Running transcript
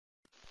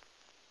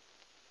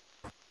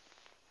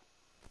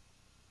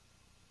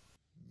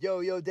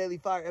Yo, Daily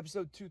Fire,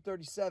 episode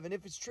 237.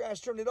 If it's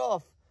trash, turn it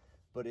off.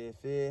 But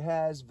if it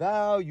has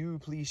value,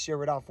 please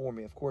share it out for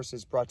me. Of course,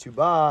 it's brought to you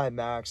by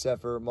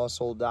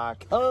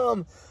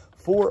MaxEffortMuscle.com.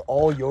 For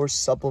all your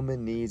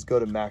supplement needs, go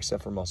to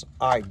MaxEffortMuscle.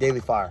 All right,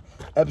 Daily Fire,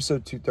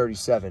 episode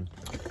 237.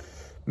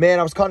 Man,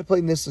 I was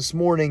contemplating this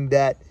morning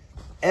that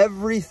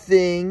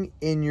everything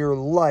in your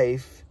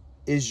life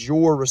is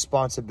your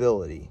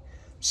responsibility.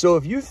 So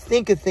if you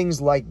think of things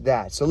like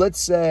that, so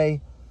let's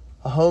say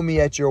a homie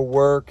at your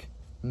work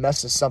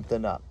messes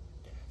something up.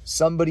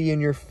 Somebody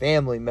in your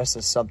family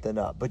messes something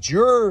up. But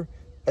you're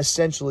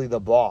essentially the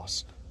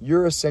boss.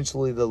 You're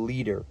essentially the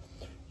leader.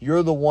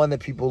 You're the one that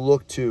people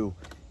look to.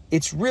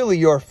 It's really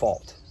your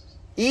fault.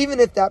 Even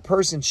if that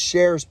person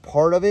shares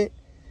part of it,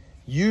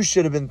 you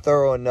should have been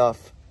thorough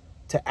enough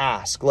to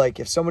ask. Like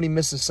if somebody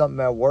misses something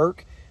at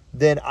work,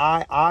 then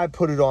I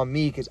put it on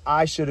me because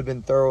I should have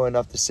been thorough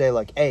enough to say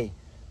like, hey,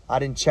 I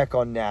didn't check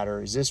on that,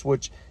 or is this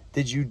what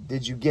did you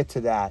get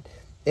to that?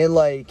 And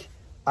like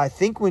I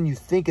think when you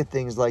think of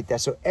things like that,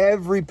 so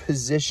every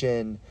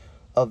position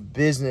of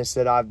business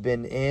that I've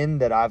been in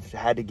that I've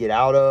had to get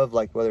out of,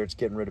 like whether it's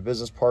getting rid of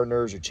business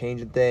partners or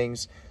changing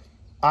things,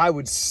 I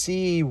would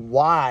see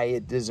why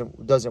it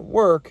doesn't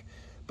work,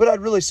 but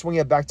I'd really swing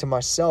it back to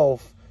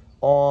myself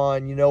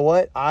on, you know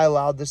what, I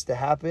allowed this to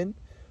happen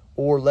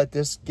or let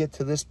this get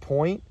to this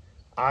point.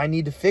 I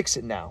need to fix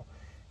it now.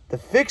 The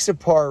fix it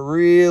part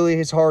really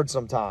is hard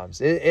sometimes.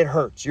 It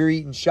hurts. You're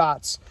eating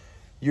shots.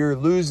 You're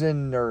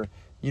losing or,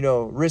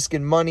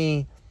 risking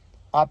money,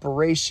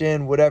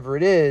 operation, whatever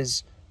it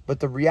is.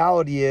 But the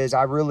reality is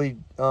I really,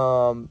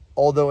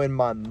 although in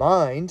my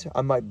mind,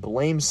 I might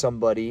blame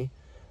somebody,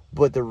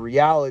 but the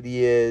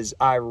reality is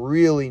I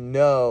really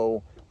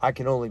know I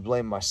can only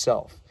blame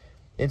myself.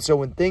 And so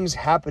when things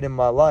happen in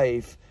my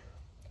life,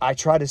 I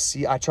try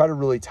to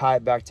really tie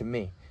it back to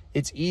me.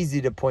 It's easy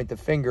to point the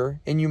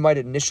finger, and you might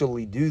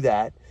initially do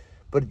that,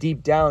 but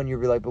deep down you'll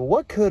be like, but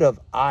what could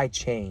have I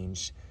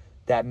changed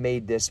that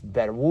made this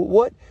better?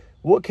 What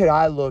could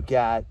I look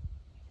at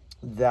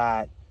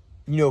that,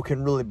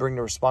 can really bring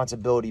the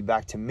responsibility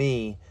back to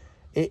me?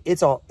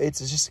 It's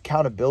just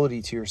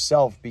accountability to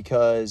yourself,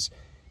 because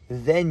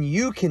then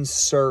you can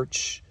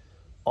search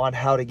on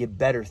how to get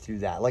better through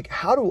that. Like,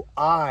 how do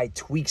I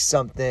tweak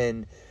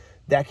something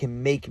that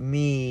can make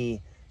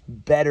me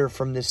better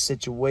from this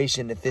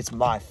situation if it's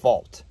my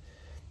fault?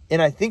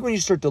 And I think when you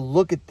start to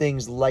look at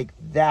things like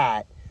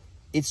that,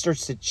 it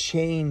starts to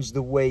change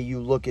the way you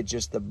look at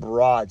just the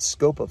broad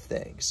scope of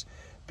things.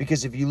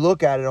 Because if you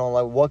look at it on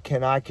like, what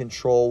can I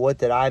control? What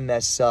did I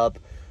mess up?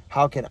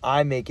 How can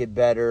I make it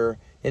better?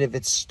 And if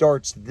it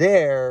starts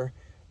there,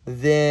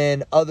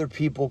 then other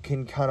people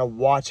can kind of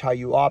watch how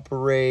you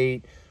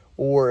operate.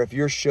 Or if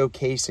you're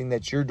showcasing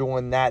that you're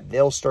doing that,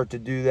 they'll start to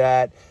do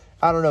that.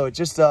 I don't know. It's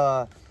just,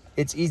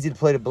 it's easy to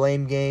play the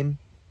blame game.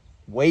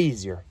 Way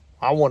easier.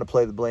 I want to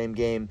play the blame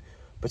game.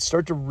 But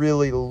start to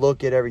really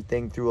look at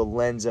everything through a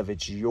lens of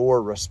it's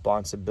your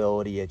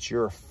responsibility, it's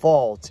your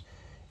fault,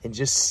 and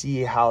just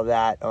see how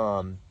that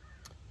kind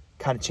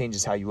of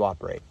changes how you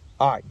operate.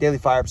 All right, Daily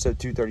Fire episode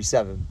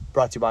 237,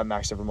 brought to you by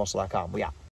MaxEffortMuscle.com. We out.